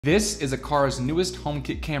This is Aqara's newest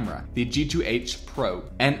HomeKit camera, the G2H Pro,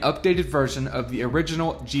 an updated version of the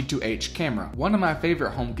original G2H Camera, one of my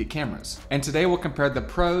favorite HomeKit cameras. And today we'll compare the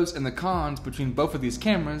pros and the cons between both of these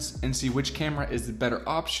cameras and see which camera is the better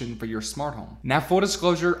option for your smart home. Now, full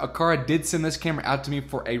disclosure, Aqara did send this camera out to me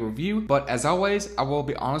for a review, but as always, I will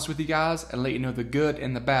be honest with you guys and let you know the good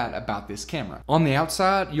and the bad about this camera. On the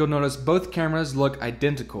outside, you'll notice both cameras look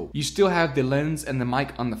identical. You still have the lens and the mic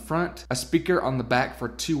on the front, a speaker on the back for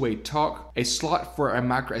two-way talk, a slot for a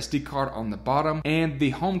micro SD card on the bottom, and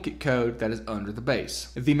the HomeKit code that is under the base.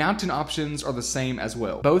 The mounting options are the same as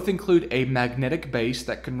well. Both include a magnetic base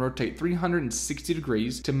that can rotate 360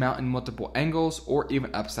 degrees to mount in multiple angles or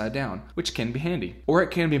even upside down, which can be handy. Or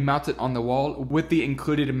it can be mounted on the wall with the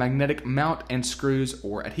included magnetic mount and screws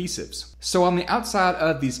or adhesives. So on the outside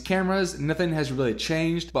of these cameras, nothing has really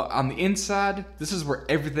changed, but on the inside, this is where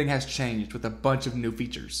everything has changed with a bunch of new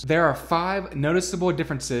features. There are 5 noticeable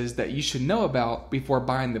differences that you should know about before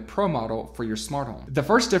buying the Pro model for your smart home. The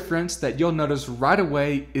first difference that you'll notice right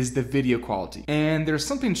away is the video quality, and there's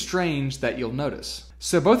something strange that you'll notice.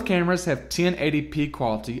 So both cameras have 1080p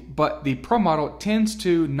quality, but the Pro model tends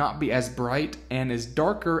to not be as bright and is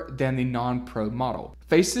darker than the non-Pro model.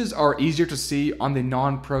 Faces are easier to see on the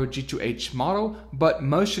non-Pro G2H model, but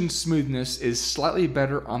motion smoothness is slightly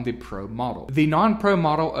better on the Pro model. The non-Pro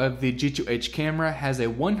model of the G2H camera has a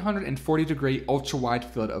 140-degree ultra-wide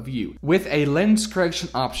field of view, with a lens correction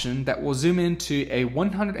option that will zoom into a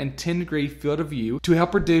 110-degree field of view to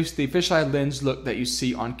help reduce the fisheye lens look that you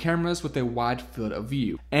see on cameras with a wide field of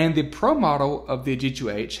view. And the Pro model of the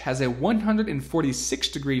G2H has a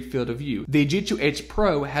 146-degree field of view. The G2H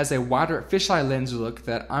Pro has a wider fisheye lens look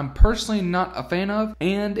that I'm personally not a fan of,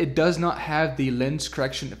 and it does not have the lens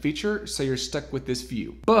correction feature, so you're stuck with this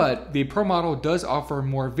view. But the Pro model does offer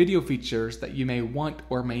more video features that you may want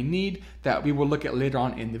or may need that we will look at later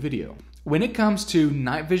on in the video. When it comes to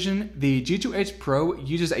night vision, the G2H Pro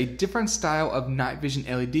uses a different style of night vision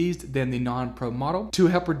LEDs than the non-Pro model to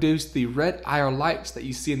help reduce the red IR lights that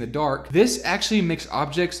you see in the dark. This actually makes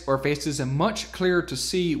objects or faces much clearer to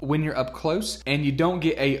see when you're up close, and you don't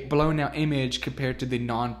get a blown out image compared to the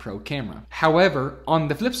non-Pro camera. However, on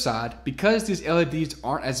the flip side, because these LEDs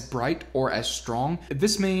aren't as bright or as strong,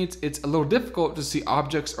 this means it's a little difficult to see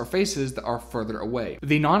objects or faces that are further away.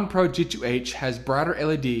 The non-Pro G2H has brighter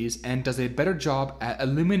LEDs and does a better job at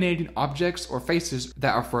illuminating objects or faces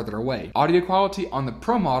that are further away. Audio quality on the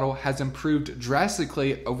Pro model has improved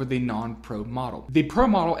drastically over the non-Pro model. The Pro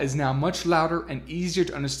model is now much louder and easier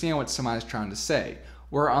to understand what somebody's trying to say,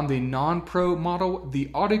 where on the non-Pro model,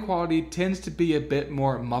 the audio quality tends to be a bit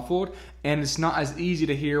more muffled and it's not as easy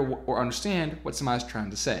to hear or understand what somebody's trying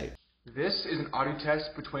to say. This is an audio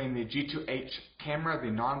test between the G2H camera,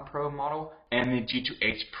 the non-Pro model, and the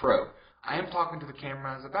G2H Pro. I am talking to the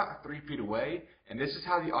cameras about 3 feet away, and this is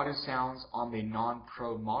how the audio sounds on the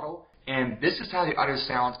non-Pro model, and this is how the audio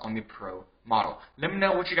sounds on the Pro model. Let me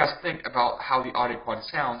know what you guys think about how the audio quality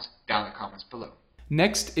sounds down in the comments below.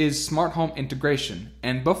 Next is smart home integration,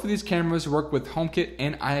 and both of these cameras work with HomeKit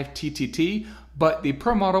and IFTTT, but the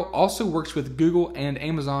Pro model also works with Google and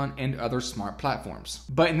Amazon and other smart platforms.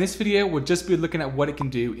 But in this video, we'll just be looking at what it can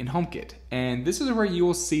do in HomeKit, and this is where you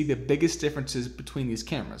will see the biggest differences between these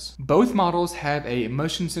cameras. Both models have a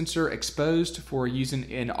motion sensor exposed for using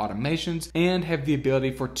in automations and have the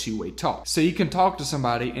ability for two-way talk, so you can talk to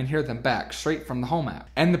somebody and hear them back straight from the Home app.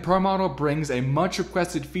 And the Pro model brings a much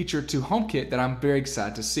requested feature to HomeKit that I'm very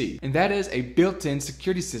excited to see, and that is a built-in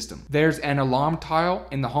security system. There's an alarm tile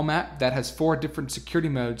in the Home app that has 4 different security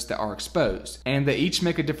modes that are exposed, and they each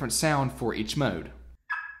make a different sound for each mode.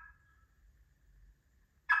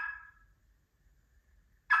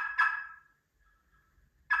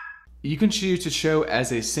 You can choose to show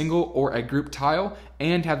as a single or a group tile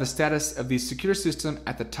and have the status of the secure system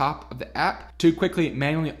at the top of the app to quickly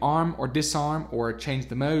manually arm or disarm or change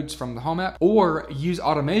the modes from the Home app, or use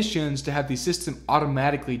automations to have the system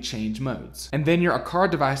automatically change modes. And then your Aqara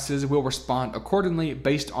devices will respond accordingly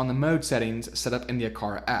based on the mode settings set up in the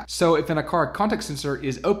Aqara app. So if an Aqara contact sensor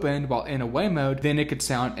is opened while in away mode, then it could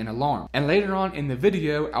sound an alarm. And later on in the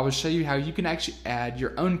video, I will show you how you can actually add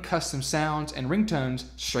your own custom sounds and ringtones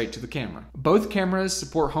straight to the camera. Both cameras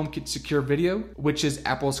support HomeKit Secure Video, which is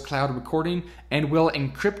Apple's cloud recording, and will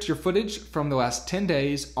encrypt your footage from the last 10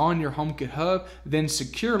 days on your HomeKit hub, then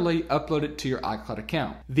securely upload it to your iCloud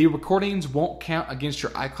account. The recordings won't count against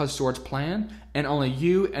your iCloud storage plan, and only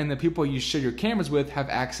you and the people you share your cameras with have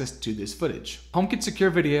access to this footage. HomeKit Secure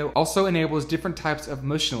Video also enables different types of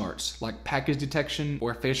motion alerts, like package detection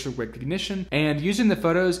or facial recognition, and using the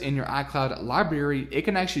photos in your iCloud library, it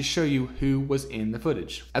can actually show you who was in the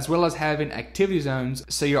footage, as well as having activity zones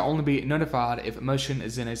so you'll only be notified if motion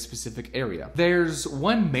is in a specific area. There's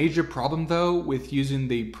one major problem though with using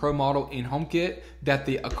the Pro model in HomeKit that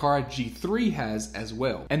the Aqara G3 has as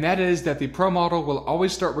well, and that is that the Pro model will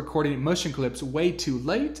always start recording motion clips way too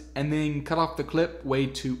late and then cut off the clip way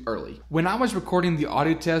too early. When I was recording the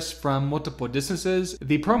audio test from multiple distances,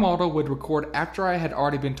 the Pro model would record after I had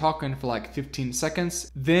already been talking for like 15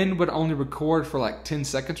 seconds, then would only record for like 10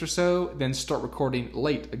 seconds or so, then start recording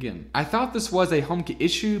late again. I thought this was a HomeKit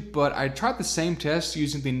issue, but I tried the same test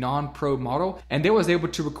using the non-Pro model, and it was able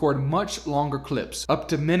to record much longer clips, up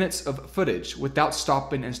to minutes of footage, without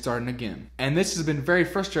stopping and starting again. And this has been very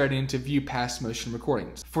frustrating to view past motion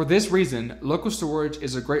recordings. For this reason, local storage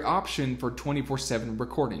is a great option for 24/7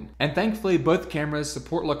 recording. And thankfully, both cameras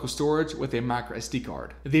support local storage with a micro SD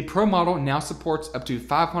card. The Pro model now supports up to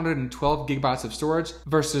 512 gigabytes of storage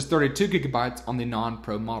versus 32 gigabytes on the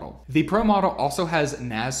non-Pro model. The Pro model also has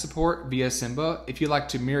NAS support via Simba if you like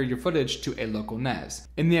to mirror your footage to a local NAS.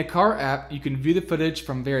 In the Aqara app, you can view the footage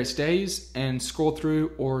from various days and scroll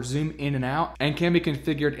through or zoom in and out, and can be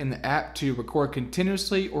configured in the app to record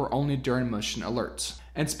continuously or only during motion alerts.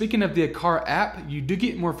 And speaking of the Aqara app, you do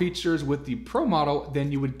get more features with the Pro model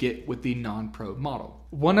than you would get with the non-Pro model.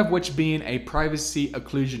 One of which being a privacy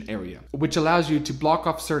occlusion area, which allows you to block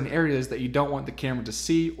off certain areas that you don't want the camera to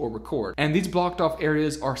see or record. And these blocked off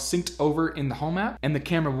areas are synced over in the Home app, and the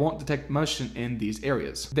camera won't detect motion in these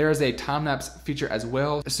areas. There is a time-lapse feature as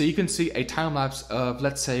well, so you can see a time-lapse of,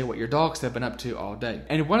 let's say, what your dogs have been up to all day.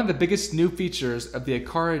 And one of the biggest new features of the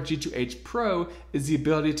Aqara G2H Pro is the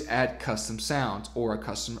ability to add custom sounds or a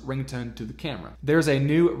custom ringtone to the camera. There's a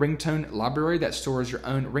new ringtone library that stores your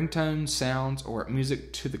own ringtones, sounds, or music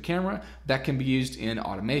to the camera that can be used in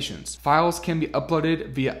automations. Files can be uploaded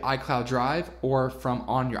via iCloud Drive or from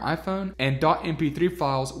on your iPhone, and .mp3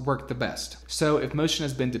 files work the best. So if motion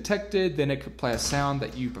has been detected, then it could play a sound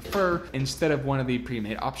that you prefer instead of one of the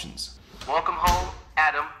pre-made options. Welcome home,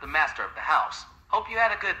 Adam, the master of the house. Hope you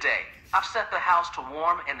had a good day. I've set the house to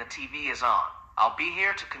warm and the TV is on. I'll be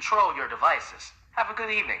here to control your devices. Have a good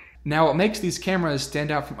evening. Now, what makes these cameras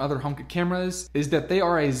stand out from other HomeKit cameras is that they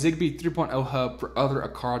are a Zigbee 3.0 hub for other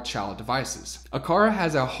Aqara child devices. Aqara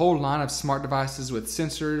has a whole line of smart devices with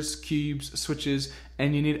sensors, cubes, switches,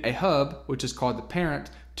 and you need a hub, which is called the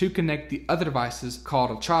parent, to connect the other devices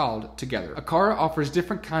called a child together. Aqara offers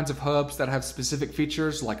different kinds of hubs that have specific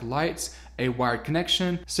features like lights, a wired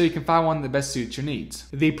connection, so you can find one that best suits your needs.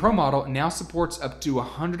 The Pro model now supports up to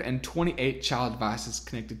 128 child devices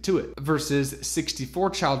connected to it, versus 64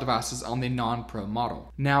 child devices on the non-Pro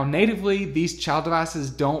model. Now, natively, these child devices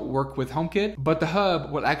don't work with HomeKit, but the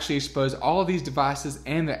hub will actually expose all of these devices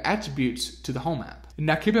and their attributes to the Home app.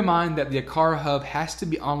 Now keep in mind that the Aqara hub has to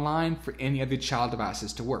be online for any of the child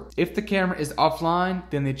devices to work. If the camera is offline,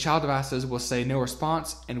 then the child devices will say no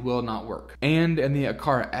response and will not work. And in the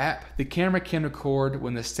Aqara app, the camera can record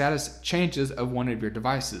when the status changes of one of your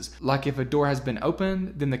devices. Like if a door has been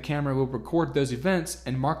opened, then the camera will record those events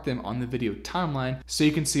and mark them on the video timeline so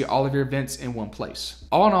you can see all of your events in one place.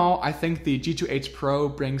 All in all, I think the G2H Pro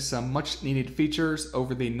brings some much needed features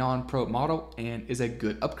over the non-Pro model and is a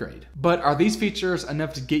good upgrade. But are these features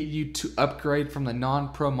enough to get you to upgrade from the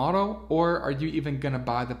non-Pro model, or are you even gonna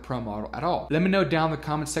buy the Pro model at all? Let me know down in the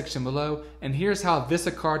comment section below, and here's how this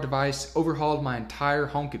Aqara device overhauled my entire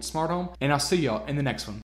HomeKit smart home, and I'll see y'all in the next one.